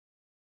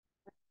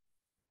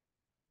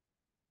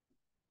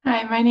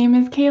Hi, my name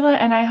is Kayla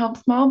and I help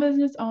small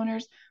business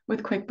owners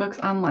with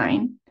QuickBooks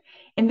Online.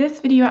 In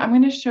this video, I'm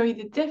going to show you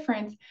the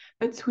difference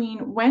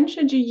between when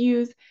should you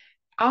use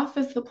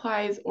office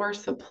supplies or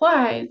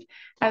supplies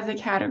as a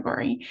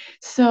category.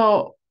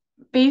 So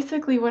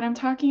basically what I'm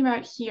talking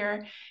about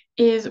here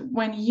is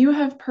when you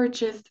have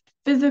purchased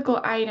physical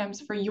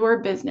items for your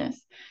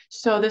business.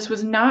 So this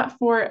was not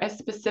for a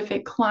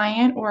specific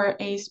client or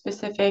a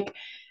specific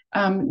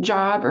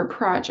job or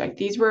project.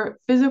 These were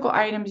physical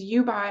items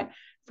you bought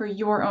for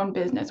your own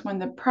business. When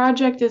the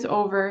project is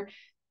over,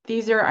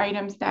 these are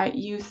items that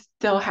you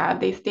still have,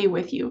 they stay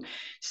with you.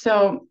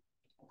 So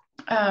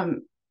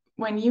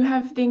when you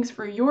have things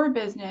for your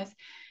business,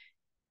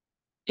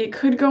 it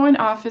could go in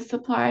office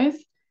supplies,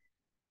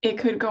 it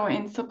could go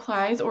in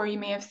supplies, or you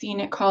may have seen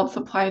it called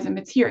supplies and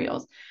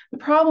materials. The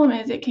problem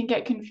is it can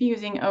get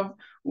confusing of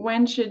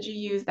when should you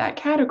use that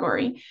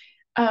category.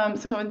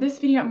 So in this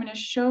video, I'm going to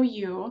show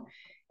you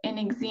an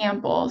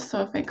example.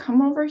 So if I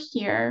come over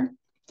here,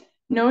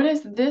 notice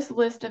this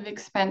list of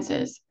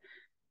expenses.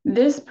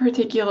 This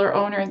particular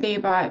owner, they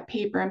bought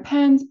paper and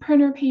pens,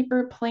 printer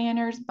paper,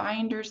 planners,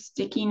 binders,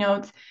 sticky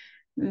notes.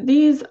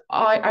 These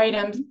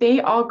items, they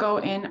all go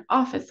in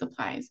office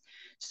supplies.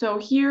 So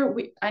here,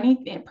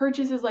 any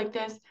purchases like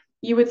this,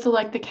 you would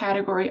select the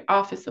category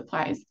office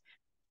supplies.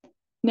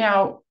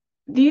 Now,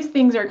 these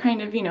things are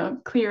kind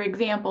of, clear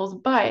examples,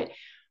 but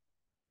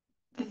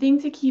the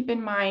thing to keep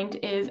in mind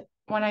is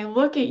when I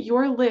look at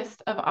your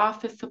list of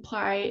office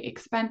supply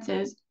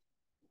expenses,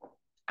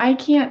 I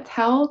can't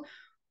tell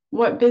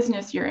what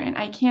business you're in.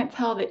 I can't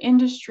tell the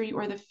industry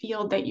or the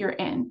field that you're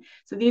in.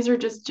 So these are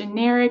just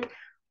generic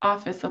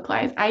office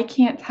supplies. I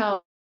can't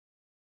tell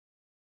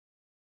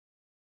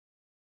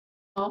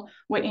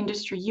what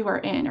industry you are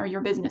in or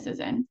your business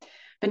is in.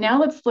 But now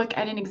let's look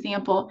at an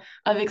example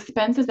of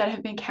expenses that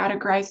have been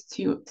categorized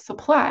to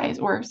supplies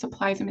or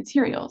supplies and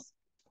materials.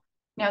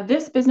 Now,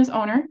 this business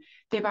owner,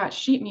 they bought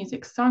sheet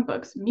music,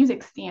 songbooks,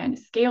 music stand,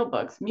 scale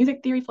books, music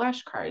theory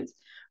flashcards.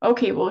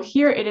 Okay, well,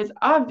 here it is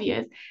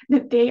obvious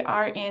that they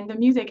are in the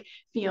music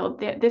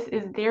field, that this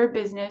is their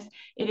business.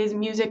 It is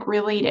music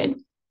related.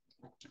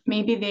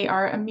 Maybe they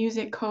are a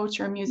music coach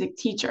or a music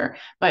teacher,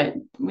 but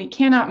we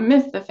cannot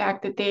miss the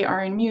fact that they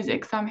are in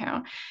music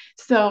somehow.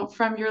 So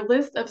from your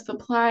list of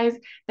supplies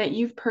that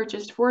you've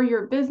purchased for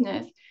your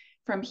business,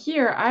 from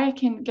here, I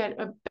can get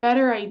a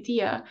better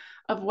idea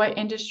of what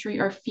industry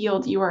or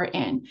field you are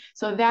in.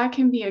 So that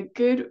can be a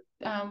good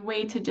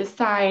way to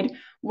decide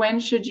when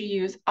should you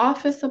use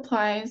office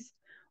supplies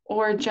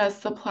or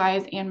just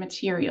supplies and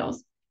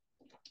materials.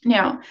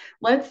 Now,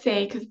 let's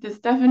say, because this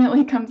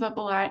definitely comes up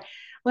a lot,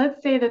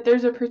 let's say that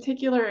there's a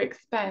particular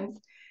expense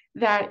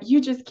that you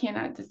just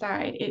cannot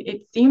decide.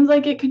 It seems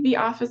like it could be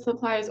office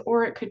supplies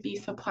or it could be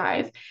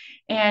supplies,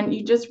 and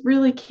you just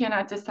really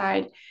cannot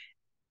decide.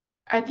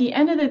 At the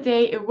end of the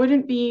day, it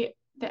wouldn't be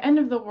the end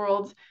of the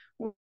world,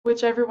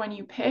 whichever one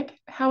you pick.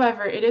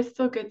 However, it is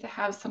still good to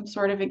have some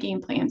sort of a game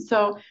plan.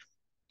 So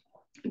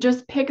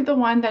just pick the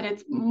one that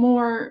it's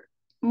more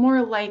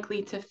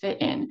likely to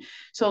fit in.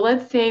 So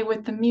let's say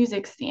with the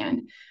music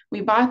stand,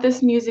 we bought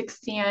this music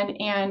stand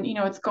and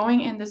it's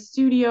going in the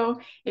studio.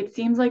 It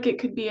seems like it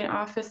could be an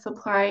office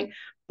supply,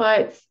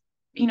 but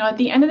at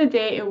the end of the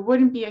day, it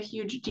wouldn't be a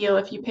huge deal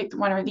if you picked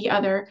one or the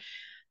other.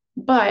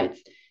 But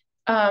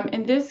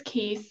in this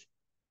case,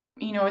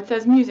 it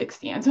says music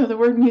stand, so the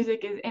word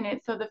music is in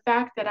it. So the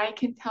fact that I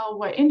can tell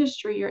what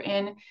industry you're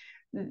in,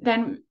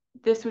 then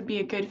this would be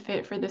a good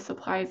fit for the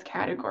supplies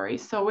category.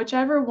 So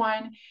whichever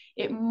one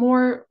it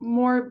more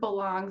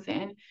belongs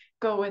in,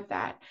 go with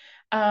that.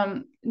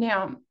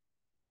 Now,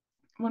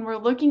 when we're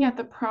looking at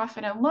the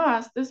profit and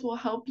loss, this will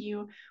help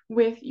you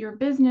with your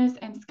business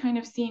and kind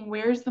of seeing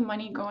where's the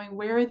money going,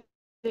 where are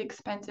the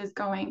expenses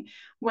going.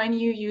 When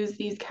you use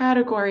these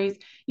categories,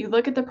 you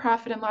look at the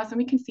profit and loss, and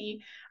we can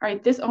see, all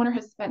right, this owner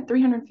has spent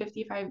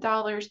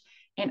 $355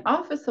 in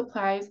office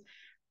supplies,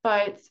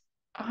 but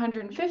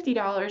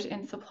 $150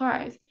 in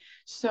supplies.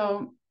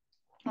 So,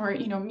 or,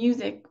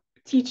 music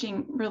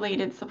teaching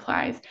related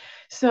supplies.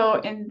 So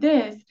in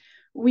this,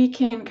 we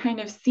can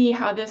kind of see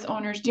how this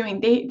owner's doing.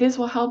 This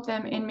will help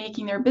them in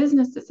making their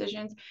business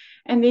decisions,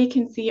 and they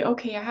can see,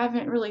 okay, I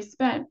haven't really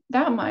spent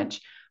that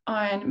much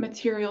on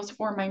materials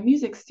for my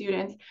music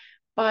students,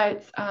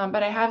 but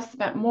I have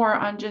spent more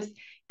on just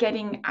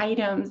getting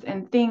items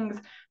and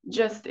things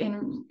just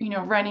in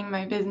running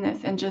my business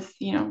and just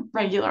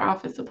regular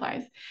office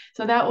supplies.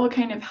 So that will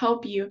kind of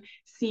help you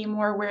see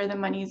more where the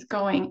money's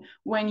going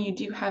when you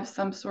do have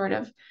some sort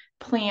of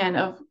plan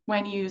of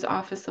when you use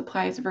office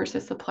supplies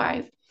versus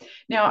supplies.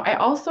 Now, I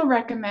also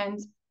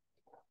recommend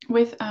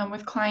with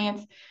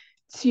clients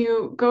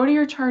to go to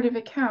your chart of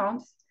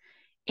accounts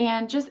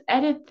and just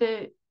edit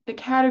the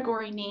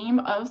category name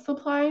of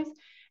supplies.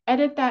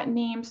 Edit that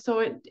name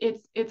so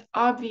it's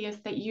obvious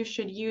that you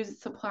should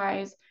use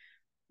supplies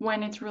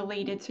when it's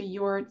related to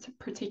your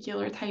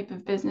particular type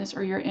of business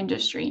or your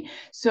industry.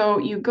 So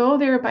you go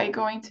there by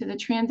going to the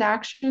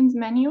transactions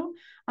menu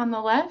on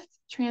the left,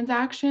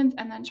 transactions,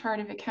 and then chart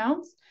of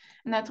accounts.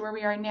 And that's where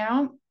we are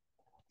now.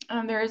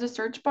 There is a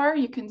search bar.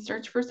 You can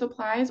search for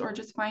supplies or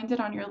just find it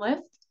on your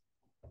list.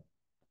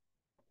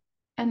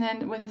 And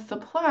then with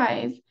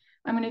supplies,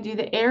 I'm going to do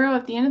the arrow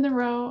at the end of the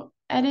row,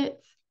 edit.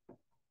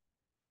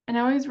 And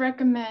I always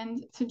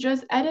recommend to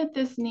just edit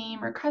this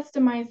name or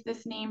customize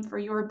this name for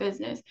your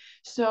business.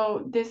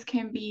 So this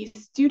can be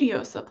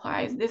studio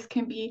supplies. This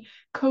can be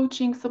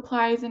coaching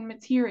supplies and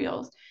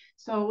materials.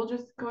 So we'll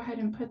just go ahead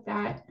and put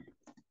that.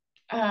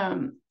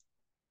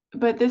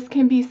 But this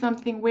can be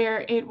something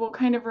where it will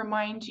kind of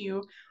remind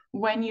you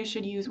when you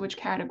should use which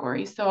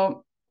category.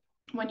 So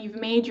when you've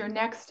made your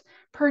next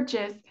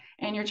purchase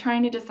and you're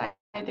trying to decide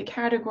the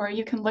category,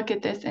 you can look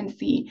at this and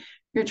see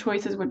your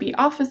choices would be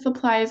office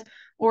supplies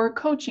or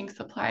coaching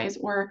supplies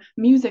or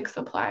music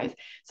supplies.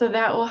 So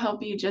that will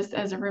help you just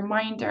as a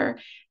reminder.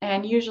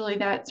 And usually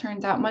that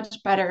turns out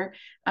much better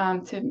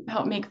to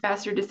help make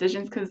faster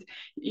decisions because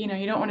you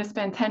don't want to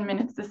spend 10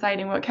 minutes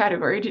deciding what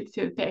category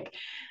to pick.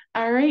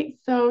 All right,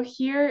 so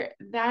here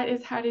that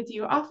is how to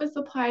do office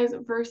supplies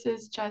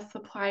versus just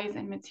supplies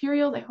and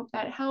materials. I hope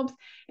that helps.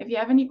 If you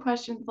have any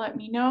questions, let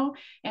me know,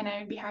 and I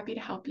would be happy to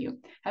help you.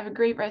 Have a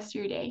great rest of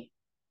your day.